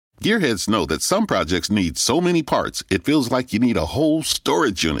Gearheads know that some projects need so many parts, it feels like you need a whole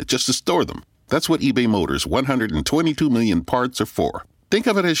storage unit just to store them. That's what eBay Motors' 122 million parts are for. Think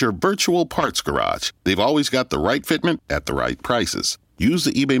of it as your virtual parts garage. They've always got the right fitment at the right prices. Use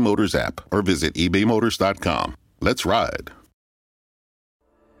the eBay Motors app or visit ebaymotors.com. Let's ride.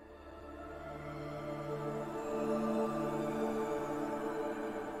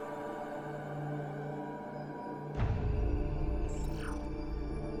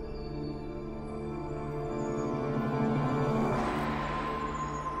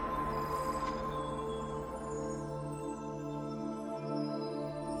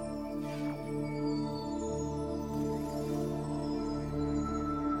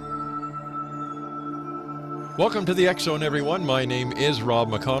 Welcome to the X Zone, everyone. My name is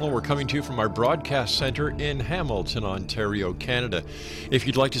Rob McConnell. We're coming to you from our broadcast center in Hamilton, Ontario, Canada. If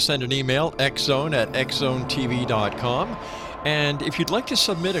you'd like to send an email, xzone@xzonetv.com. And if you'd like to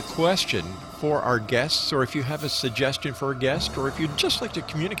submit a question for our guests, or if you have a suggestion for a guest, or if you'd just like to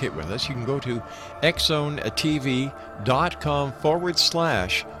communicate with us, you can go to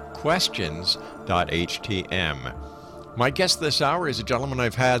xzonetv.com/questions.htm. My guest this hour is a gentleman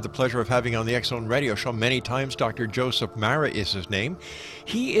I've had the pleasure of having on the X Zone radio show many times. Dr. Joseph MARRA is his name.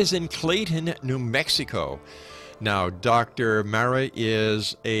 He is in Clayton, New Mexico. Now, Dr. MARRA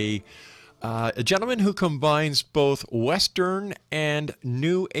is a gentleman who combines both Western and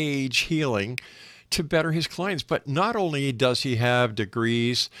New Age healing to better his clients. But not only does he have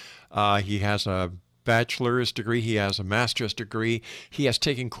degrees, he has a bachelor's degree, he has a master's degree, he has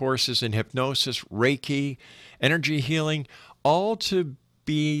taken courses in hypnosis, Reiki, energy healing, all to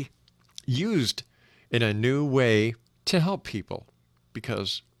be used in a new way to help people.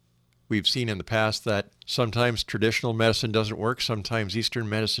 Because we've seen in the past that sometimes traditional medicine doesn't work, sometimes Eastern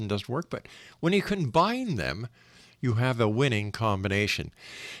medicine doesn't work, but when you combine them, you have a winning combination.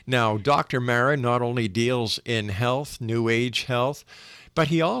 Now, Dr. MARRA not only deals in health, New Age health, but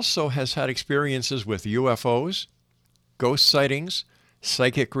he also has had experiences with UFOs, ghost sightings,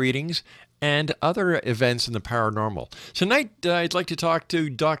 psychic readings, and other events in the paranormal. Tonight, I'd like to talk to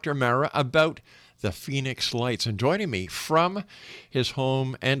Dr. MARRA about the Phoenix Lights. And joining me from his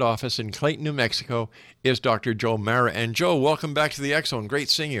home and office in Clayton, New Mexico, is Dr. Joe MARRA. And Joe, welcome back to the X Zone. Great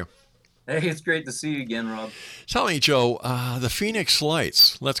seeing you. Hey, it's great to see you again, Rob. Tell me, Joe, the Phoenix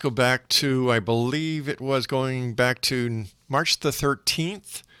Lights. Let's go back to, I believe it was going back to March the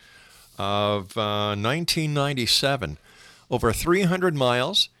 13th of 1997. Over 300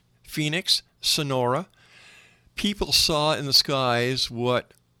 miles, Phoenix, Sonora. People saw in the skies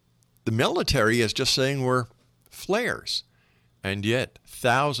what the military is just saying were flares. And yet,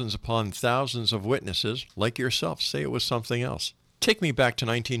 thousands upon thousands of witnesses, like yourself, say it was something else. Take me back to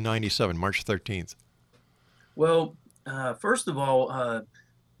 1997, March 13th. Well, first of all,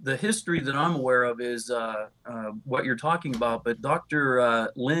 the history that I'm aware of is what you're talking about. But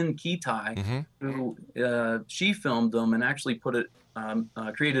Dr. Lynn Kitai, who she filmed them and actually put it,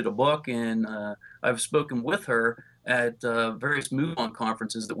 created a book, and I've spoken with her at various MUFON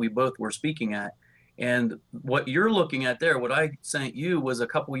conferences that we both were speaking at. And what you're looking at there, what I sent you, was a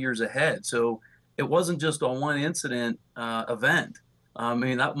couple years ahead. So it wasn't just a one incident event. I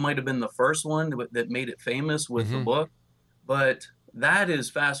mean, that might have been the first one that made it famous with the book, but that is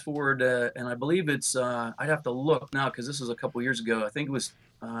fast forward, and I believe it's, I'd have to look now because this is a couple years ago. I think it was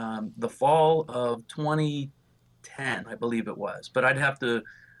the fall of 2010, I believe it was, but I have to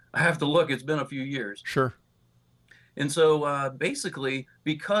look. It's been a few years. Sure. And so basically,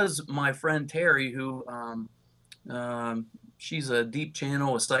 because my friend Terry, who she's a deep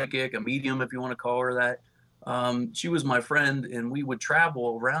channel, a psychic, a medium, if you want to call her that. She was my friend, and we would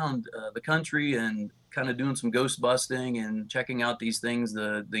travel around the country and kind of doing some ghost busting and checking out these things,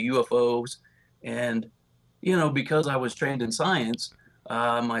 the UFOs. And, you know, because I was trained in science,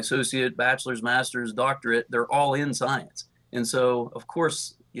 my associate, bachelor's, master's, doctorate, they're all in science. And so, of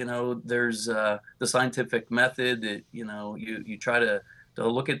course, you know, there's the scientific method that, you know, you try to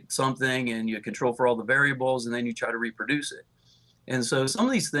look at something and you control for all the variables, and then you try to reproduce it. And so some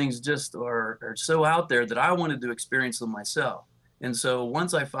of these things just are so out there that I wanted to experience them myself. And so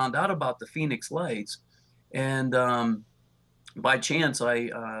once I found out about the Phoenix Lights, and by chance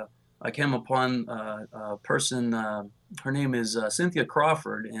I came upon a person, her name is Cynthia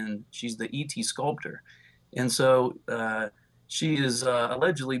Crawford, and she's the ET sculptor. And so she is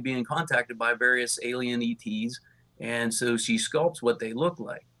allegedly being contacted by various alien ETs, and so she sculpts what they look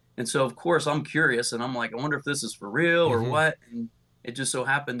like. And so, of course, I'm curious, and I'm like, I wonder if this is for real or what. And it just so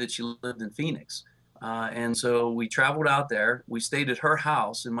happened that she lived in Phoenix. And so we traveled out there. We stayed at her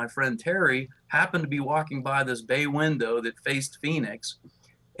house, and my friend Terry happened to be walking by this bay window that faced Phoenix.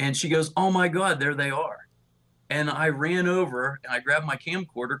 And she goes, "Oh my God, there they are." And I ran over and I grabbed my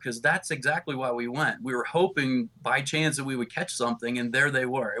camcorder because that's exactly why we went. We were hoping by chance that we would catch something, and there they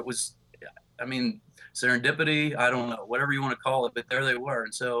were. It was, I mean, serendipity, I don't know, whatever you want to call it, but there they were.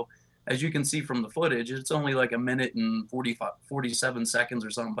 And so, as you can see from the footage, it's only like a minute and 47 seconds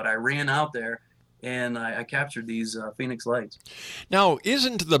or something, but I ran out there and I captured these Phoenix lights. Now,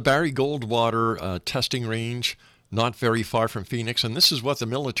 isn't the Barry Goldwater testing range not very far from Phoenix? And this is what the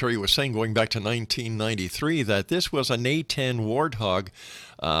military was saying going back to 1993, that this was an A-10 Warthog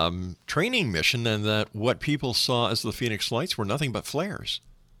training mission, and that what people saw as the Phoenix lights were nothing but flares.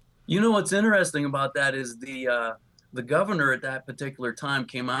 You know what's interesting about that is the governor at that particular time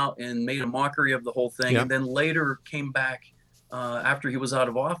came out and made a mockery of the whole thing, Yeah. and then later came back after he was out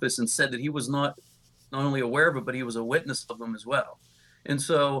of office and said that he was not only aware of it, but he was a witness of them as well. And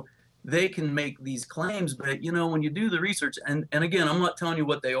so they can make these claims, but you know, when you do the research, and again, I'm not telling you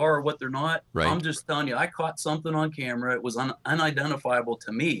what they are or what they're not. Right. I'm just telling you, I caught something on camera. It was unidentifiable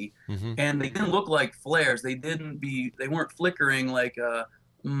to me, and they didn't look like flares. They weren't flickering like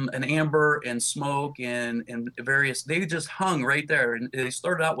an amber and smoke and various. They just hung right there, and they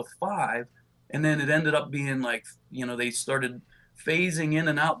started out with 5, and then it ended up being like, you know, they started phasing in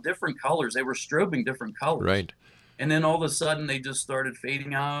and out different colors. They were strobing different colors. Right. And then all of a sudden they just started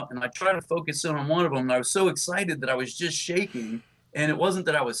fading out. And I tried to focus in on one of them. And I was so excited that I was just shaking. And it wasn't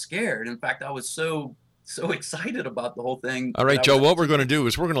that I was scared. In fact, I was so excited about the whole thing. All right, Joe, what we're going to do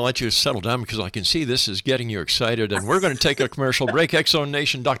is we're going to let you settle down because I can see this is getting you excited. And we're going to take a commercial break. X-Zone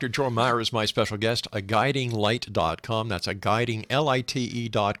Nation, Dr. Joe MARRA is my special guest, aguidinglight.com. That's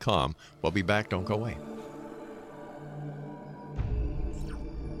aguidinglite.com. We'll be back. Don't go away.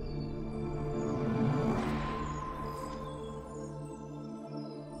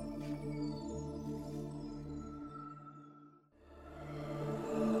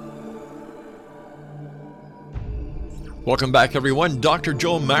 Welcome back, everyone. Dr.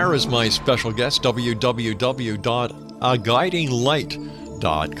 Joe MARRA is my special guest,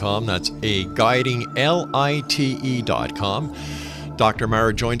 www.aguidinglight.com. That's aguidinglite.com. Dr.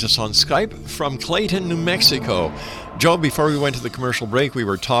 MARRA joins us on Skype from Clayton, New Mexico. Joe, before we went to the commercial break, we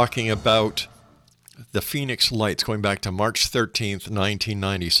were talking about the Phoenix lights going back to March 13th,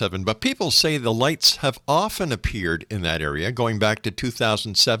 1997. But people say the lights have often appeared in that area going back to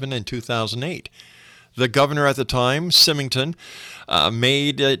 2007 and 2008. The governor at the time, Symington,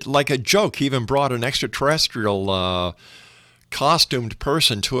 made it like a joke. He even brought an extraterrestrial costumed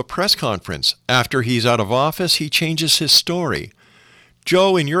person to a press conference. After he's out of office, he changes his story.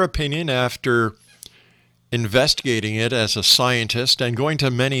 Joe, in your opinion, after investigating it as a scientist and going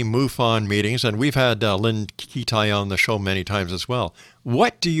to many MUFON meetings, and we've had Lynn Kitai on the show many times as well,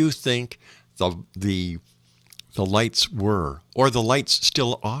 what do you think the lights were, or the lights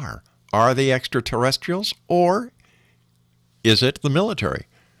still are? Are they extraterrestrials, or is it the military?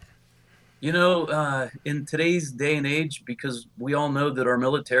 You know, in today's day and age, because we all know that our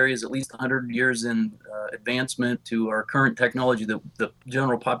military is at least 100 years in advancement to our current technology that the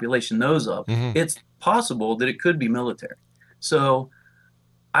general population knows of, it's possible that it could be military. So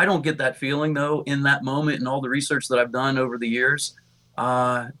I don't get that feeling, though, in that moment, and all the research that I've done over the years.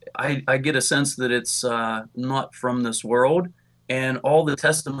 I get a sense that it's not from this world. And all the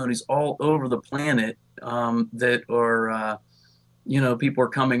testimonies all over the planet that are, people are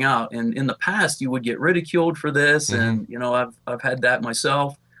coming out. And in the past, you would get ridiculed for this. And, I've had that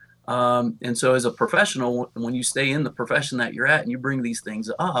myself. And so as a professional, when you stay in the profession that you're at and you bring these things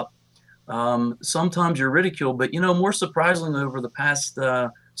up, sometimes you're ridiculed. But, more surprisingly, over the past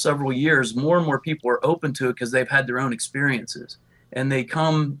several years, more and more people are open to it because they've had their own experiences. And they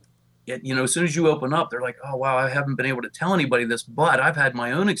come... as soon as you open up, they're like, oh, wow, I haven't been able to tell anybody this, but I've had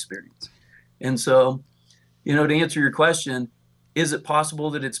my own experience. And so, to answer your question, is it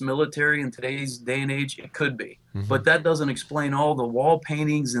possible that it's military in today's day and age? It could be. But that doesn't explain all the wall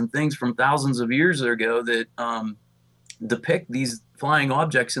paintings and things from thousands of years ago that depict these flying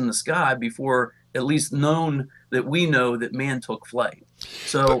objects in the sky before at least known that we know that man took flight.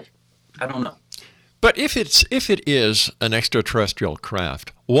 So I don't know. But if it is an extraterrestrial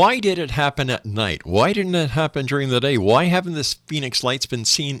craft, why did it happen at night? Why didn't it happen during the day? Why haven't the Phoenix lights been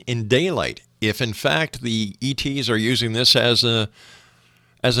seen in daylight? If in fact the ETs are using this as an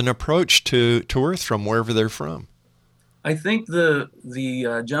approach to Earth from wherever they're from. I think the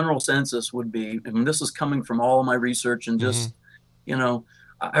general census would be, and this is coming from all of my research and just,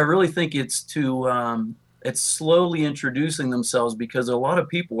 I really think it's it's slowly introducing themselves because a lot of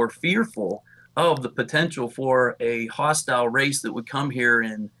people are fearful of the potential for a hostile race that would come here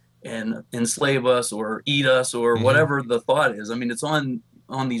and enslave us or eat us or whatever the thought is. I mean, it's on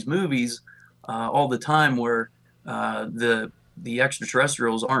on these movies all the time where the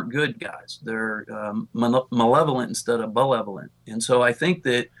extraterrestrials aren't good guys. They're malevolent instead of benevolent. And so I think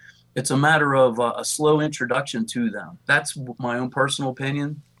that it's a matter of a slow introduction to them. That's my own personal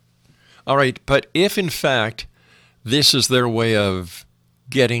opinion. All right, but if in fact this is their way of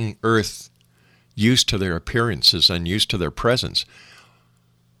getting Earth used to their appearances and used to their presence,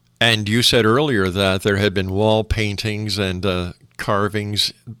 and you said earlier that there had been wall paintings and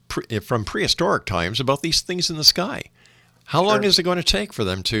carvings from prehistoric times about these things in the sky. How long is it going to take for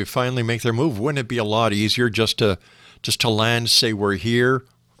them to finally make their move? Wouldn't it be a lot easier just to land, say we're here,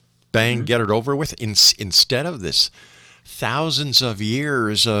 bang, get it over with, instead of this thousands of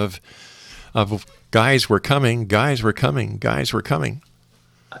years of guys were coming, guys were coming, guys were coming?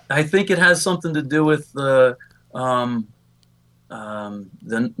 I think it has something to do with the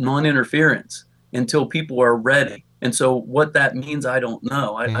non-interference until people are ready. And so what that means, I don't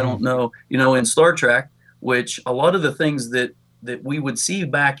know. I don't know. You know, in Star Trek, which a lot of the things that we would see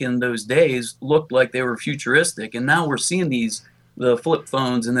back in those days looked like they were futuristic. And now we're seeing the flip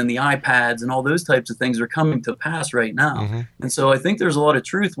phones and then the iPads and all those types of things are coming to pass right now. And so I think there's a lot of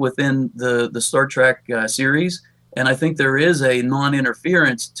truth within the Star Trek series. And I think there is a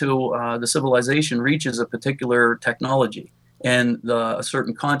non-interference till the civilization reaches a particular technology and a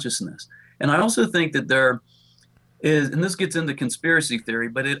certain consciousness. And I also think that there is, and this gets into conspiracy theory,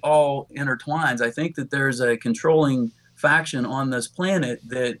 but it all intertwines. I think that there's a controlling faction on this planet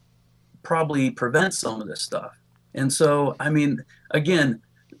that probably prevents some of this stuff. And so, I mean, again,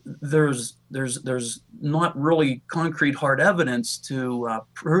 there's not really concrete hard evidence to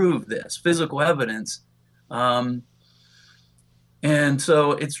prove this, physical evidence. And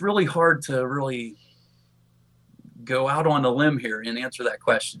so it's really hard to really go out on a limb here and answer that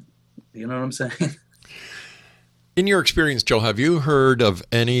question. You know what I'm saying? In your experience, Joe, have you heard of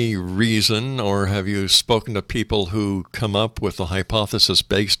any reason, or have you spoken to people who come up with a hypothesis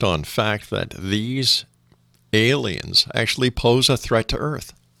based on fact that these aliens actually pose a threat to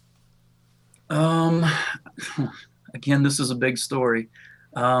Earth? Again, this is a big story.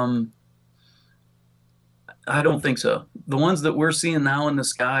 I don't think so. The ones that we're seeing now in the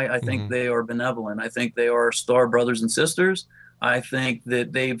sky, I think they are benevolent. I think they are star brothers and sisters. I think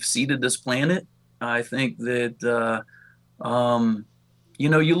that they've seeded this planet. I think that, you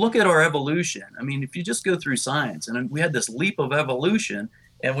know, you look at our evolution. I mean, if you just go through science, and we had this leap of evolution,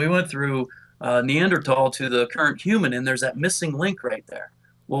 and we went through Neanderthal to the current human, and there's that missing link right there.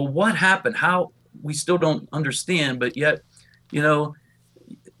 Well, what happened? How? We still don't understand, but yet, you know,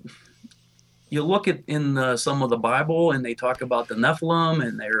 you look at in some of the Bible, and they talk about the Nephilim,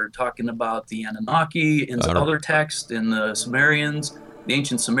 and they're talking about the Anunnaki in some other texts, in the Sumerians, the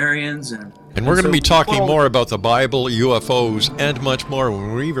ancient Sumerians. And we're going to be talking more about the Bible, UFOs, and much more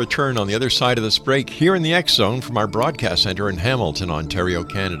when we return on the other side of this break here in the X Zone from our broadcast center in Hamilton, Ontario,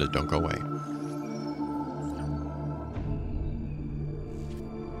 Canada. Don't go away.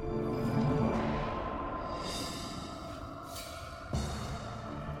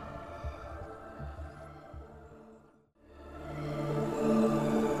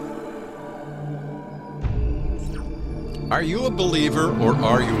 Are you a believer or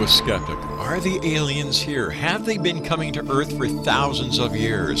are you a skeptic? Are the aliens here? Have they been coming to Earth for thousands of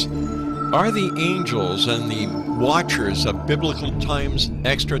years? Are the angels and the watchers of biblical times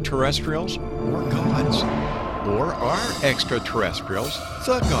extraterrestrials or gods? Or are extraterrestrials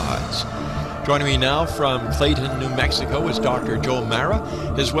the gods? Joining me now from Clayton, New Mexico is Dr. Joe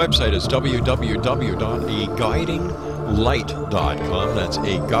MARRA. His website is www.aguidinglight.com. That's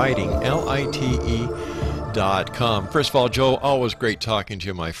aguidinglight.com. First of all, Joe, always great talking to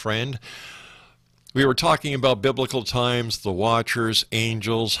you, my friend. We were talking about biblical times, the Watchers,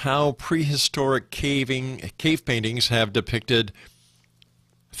 angels, how prehistoric cave paintings have depicted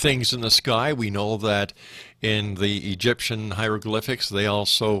things in the sky. We know that in the Egyptian hieroglyphics, they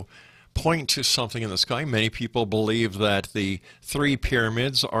also point to something in the sky. Many people believe that the three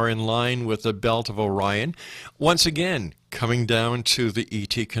pyramids are in line with the belt of Orion. Once again, coming down to the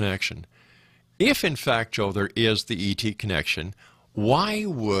ET connection. If, in fact, Joe, there is the ET connection, why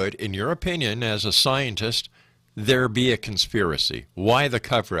would, in your opinion, as a scientist, there be a conspiracy? Why the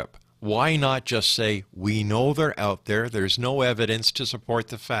cover-up? Why not just say, we know they're out there, there's no evidence to support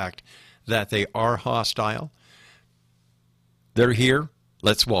the fact that they are hostile? They're here,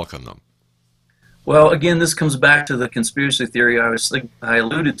 let's welcome them. Well, again, this comes back to the conspiracy theory I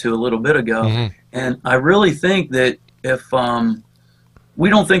alluded to a little bit ago. And I really think that if... we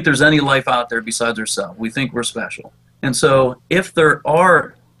don't think there's any life out there besides ourselves. We think we're special. And so if there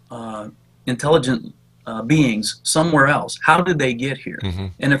are intelligent beings somewhere else. How did they get here? Mm-hmm.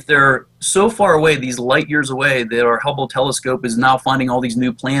 And if they're so far away, these light years away, that our Hubble telescope is now finding all these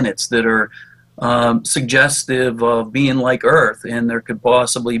new planets that are suggestive of being like Earth, and there could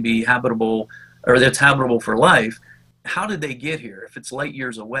possibly be habitable, or that's habitable for life. How did they get here if it's light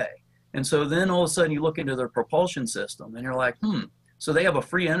years away? And so then all of a sudden you look into their propulsion system and you're like, so they have a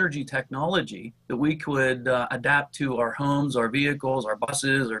free energy technology that we could adapt to our homes, our vehicles, our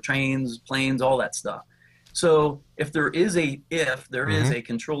buses, our trains, planes, all that stuff. So if there is a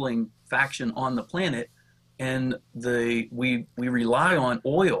controlling faction on the planet, and we rely on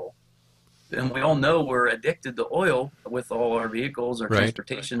oil, and we all know we're addicted to oil with all our vehicles, our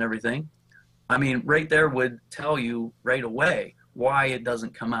transportation, everything. I mean, right there would tell you right away why it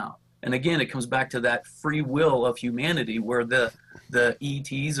doesn't come out. And again, it comes back to that free will of humanity, where the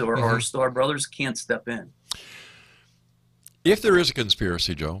ETs or our Star Brothers can't step in. If there is a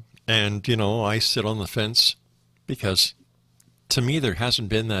conspiracy, Joe, and, I sit on the fence because to me there hasn't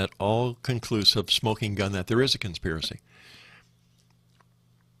been that all-conclusive smoking gun that there is a conspiracy.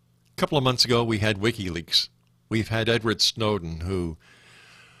 A couple of months ago, we had WikiLeaks. We've had Edward Snowden, who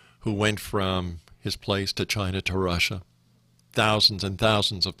went from his place to China to Russia. Thousands and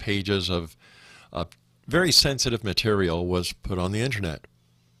thousands of pages of very sensitive material was put on the internet.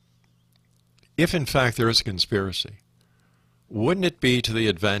 If in fact there is a conspiracy, wouldn't it be to the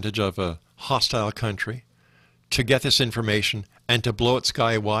advantage of a hostile country to get this information and to blow it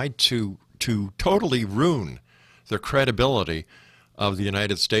skywide, to totally ruin the credibility of the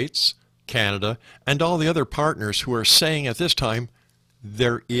United States, Canada, and all the other partners who are saying at this time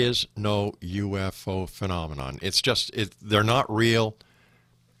there is no UFO phenomenon? It's just, they're not real.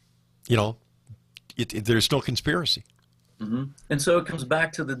 There's no conspiracy. And so it comes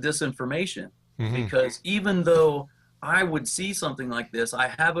back to the disinformation, because even though I would see something like this, I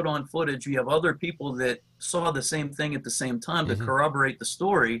have it on footage, you have other people that saw the same thing at the same time to corroborate the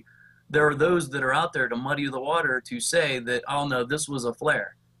story. There are those that are out there to muddy the water, to say that, oh no, this was a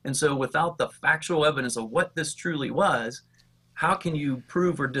flare. And so without the factual evidence of what this truly was, how can you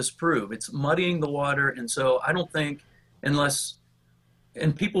prove or disprove? It's muddying the water. And so I don't think,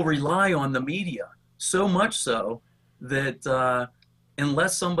 and people rely on the media so much so that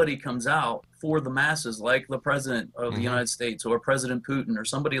unless somebody comes out for the masses, like the president of the United States or President Putin or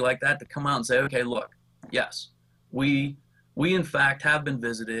somebody like that, to come out and say, okay, look, yes, we in fact have been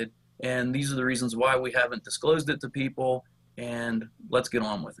visited, and these are the reasons why we haven't disclosed it to people, and let's get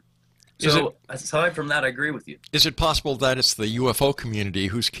on with it. So aside from that, I agree with you. Is it possible that it's the UFO community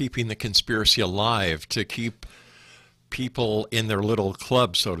who's keeping the conspiracy alive, to keep people in their little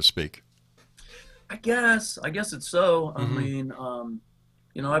club, so to speak? I guess it's so. I mean,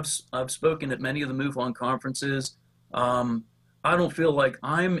 I've spoken at many of the MUFON conferences. I don't feel like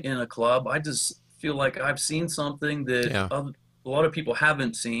I'm in a club. I just feel like I've seen something that a lot of people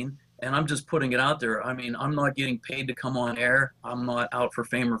haven't seen, and I'm just putting it out there. I mean, I'm not getting paid to come on air. I'm not out for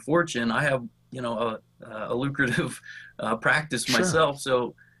fame or fortune. I have, a lucrative practice myself.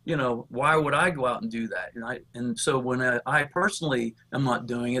 So, why would I go out and do that? And so when I personally am not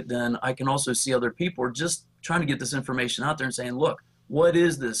doing it, then I can also see other people are just trying to get this information out there and saying, look, what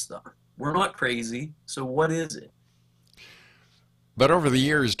is this stuff? We're not crazy. So what is it? But over the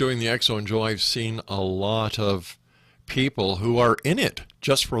years doing the X Zone, Joe, I've seen a lot of people who are in it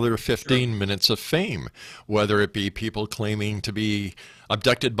just for their 15 minutes of fame, whether it be people claiming to be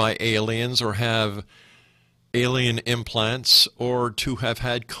abducted by aliens or have alien implants, or to have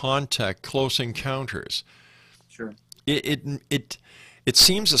had contact, close encounters. Sure. It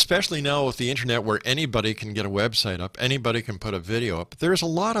seems, especially now with the internet, where anybody can get a website up, anybody can put a video up, there's a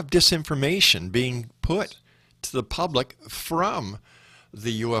lot of disinformation being put to the public from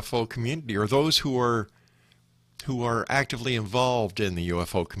the UFO community, or those who are actively involved in the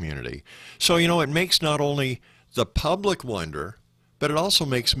UFO community. So, it makes not only the public wonder, but it also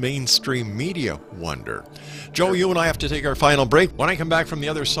makes mainstream media wonder. Joe, you and I have to take our final break. When I come back from the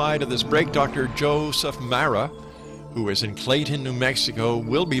other side of this break, Dr. Joseph MARRA, who is in Clayton, New Mexico,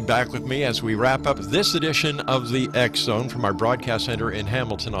 will be back with me as we wrap up this edition of the X Zone from our broadcast center in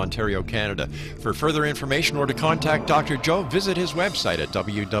Hamilton, Ontario, Canada. For further information or to contact Dr. Joe, visit his website at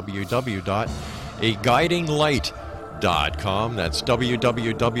www.aguidinglight.com. That's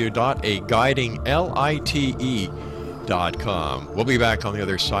www.aguidinglite.com. We'll be back on the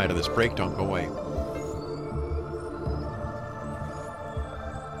other side of this break. Don't go away.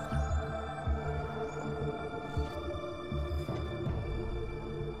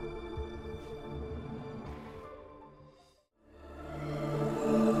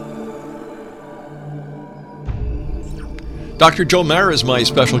 Dr. Joe MARRA is my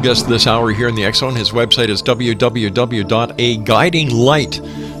special guest this hour here in the X Zone. His website is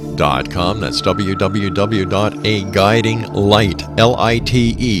www.aguidinglight.com. That's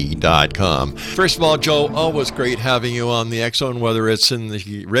www.aguidinglight.com. First of all, Joe, always great having you on the X Zone, whether it's in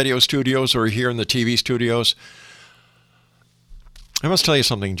the radio studios or here in the TV studios. I must tell you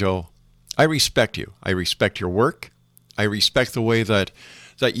something, Joe. I respect you. I respect your work. I respect the way that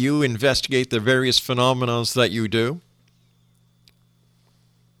you investigate the various phenomena that you do.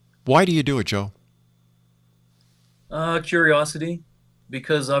 Why do you do it, Joe? Curiosity,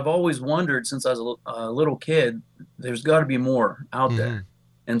 because I've always wondered since I was a little kid, there's got to be more out there.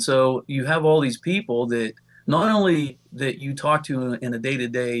 And so you have all these people that not only that you talk to in a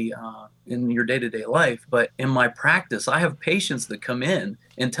day-to-day, in your day-to-day life, but in my practice, I have patients that come in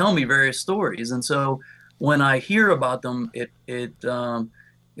and tell me various stories. And so when I hear about them, it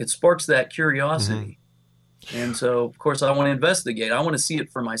sparks that curiosity. And so, of course, I want to investigate. I want to see it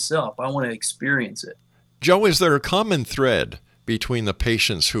for myself. I want to experience it. Joe, is there a common thread between the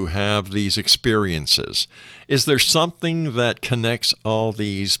patients who have these experiences? Is there something that connects all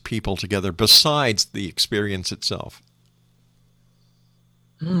these people together besides the experience itself?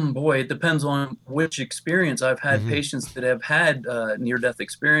 Boy, it depends on which experience. I've had patients that have had near-death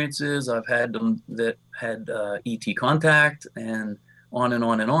experiences. I've had them that had ET contact, and on and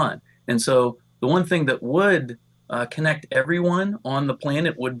on and on. And so the one thing that would connect everyone on the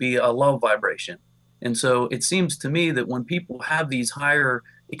planet would be a love vibration. And so it seems to me that when people have these higher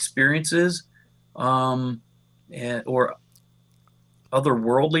experiences or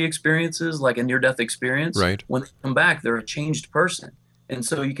otherworldly experiences, like a near-death experience, right, when they come back, they're a changed person. And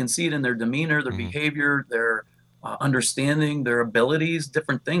so you can see it in their demeanor, their behavior, their understanding, their abilities,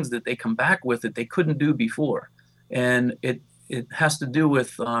 different things that they come back with that they couldn't do before. And it has to do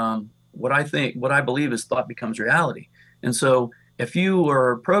with what I believe is thought becomes reality. And so if you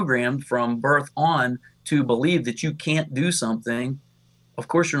are programmed from birth on to believe that you can't do something, of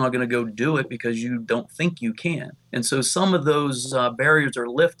course you're not going to go do it because you don't think you can. And so some of those barriers are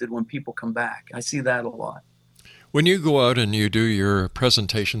lifted when people come back. I see that a lot. When you go out and you do your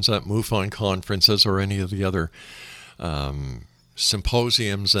presentations at MUFON conferences or any of the other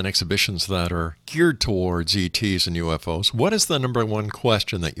symposiums and exhibitions that are geared towards ETs and UFOs, what is the number one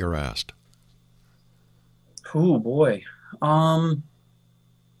question that you're asked? Oh, boy. A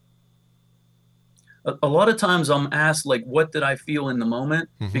lot of times I'm asked, like, what did I feel in the moment?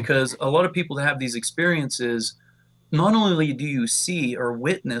 Because a lot of people that have these experiences, not only do you see or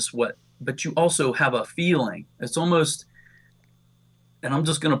witness but you also have a feeling. It's almost, and I'm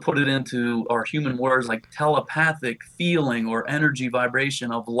just going to put it into our human words, like telepathic feeling or energy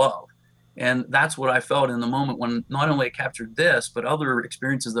vibration of love. And that's what I felt in the moment when not only I captured this, but other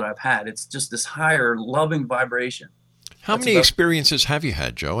experiences that I've had. It's just this higher loving vibration. How many experiences have you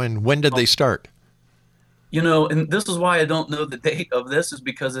had, Joe, and when did they start? You know, and this is why I don't know the date of this, is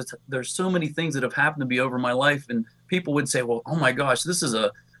because there's so many things that have happened to me over my life, and people would say, well, oh my gosh, this is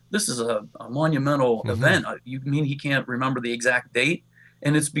a monumental event. You mean he can't remember the exact date?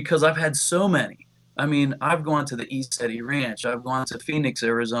 And it's because I've had so many. I mean, I've gone to the East Eddy Ranch. I've gone to Phoenix,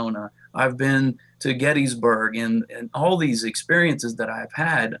 Arizona. I've been to Gettysburg, and all these experiences that I've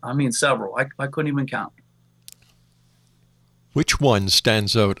had, I mean, several. I couldn't even count. Which one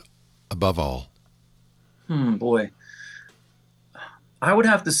stands out above all? Boy. I would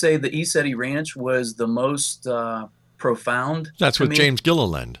have to say the East Eddy Ranch was the most profound. That's with James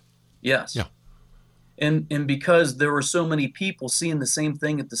Gilliland. Yes. Yeah. And because there were so many people seeing the same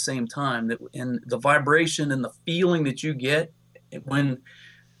thing at the same time, and the vibration and the feeling that you get when,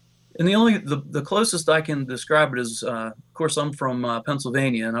 and the closest I can describe it is, of course, I'm from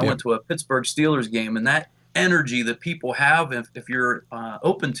Pennsylvania, and I went to a Pittsburgh Steelers game, and that energy that people have, if you're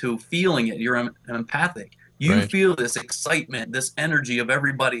open to feeling it, you're empathic. You feel this excitement, this energy of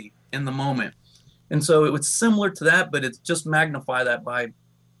everybody in the moment. And so it was similar to that, but it's just magnify that by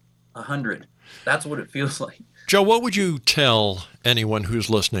 100. That's what it feels like. Joe, what would you tell anyone who's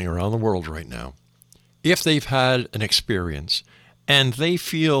listening around the world right now if they've had an experience and they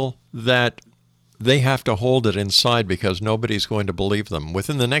feel that they have to hold it inside because nobody's going to believe them?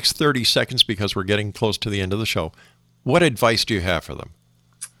 Within the next 30 seconds, because we're getting close to the end of the show, what advice do you have for them?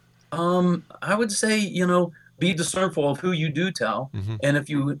 I would say, be discernful of who you do tell. And if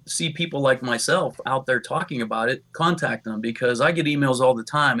you see people like myself out there talking about it, contact them, because I get emails all the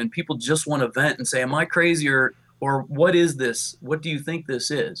time and people just want to vent and say, am I crazy, or what is this? What do you think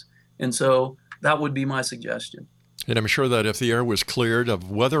this is? And so that would be my suggestion. And I'm sure that if the air was cleared of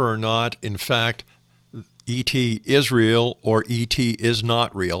whether or not, in fact, ET is real or ET is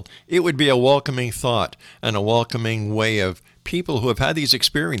not real, it would be a welcoming thought and a welcoming way of people who have had these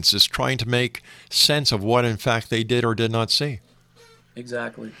experiences trying to make sense of what in fact they did or did not see.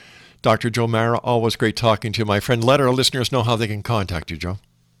 Exactly. Dr. Joe MARRA, always great talking to you, my friend. Let our listeners know how they can contact you, Joe.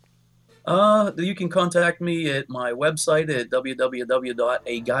 You can contact me at my website at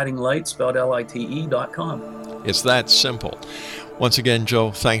www.aguidinglight.com. It's that simple. Once again,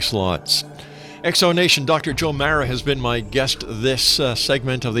 Joe, thanks a lot. X-Zone Nation, Dr. Joe MARRA has been my guest this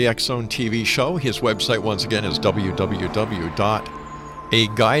segment of the X-Zone TV show. His website, once again, is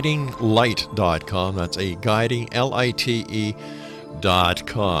www.aguidinglight.com. That's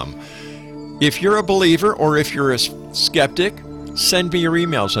aguidinglight.com. If you're a believer or if you're a skeptic, send me your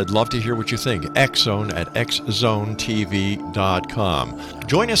emails. I'd love to hear what you think. xzone@xzonetv.com.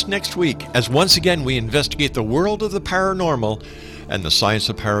 Join us next week as once again we investigate the world of the paranormal and the science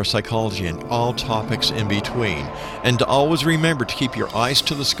of parapsychology and all topics in between. And to always remember to keep your eyes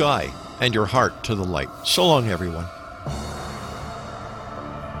to the sky and your heart to the light. So long, everyone.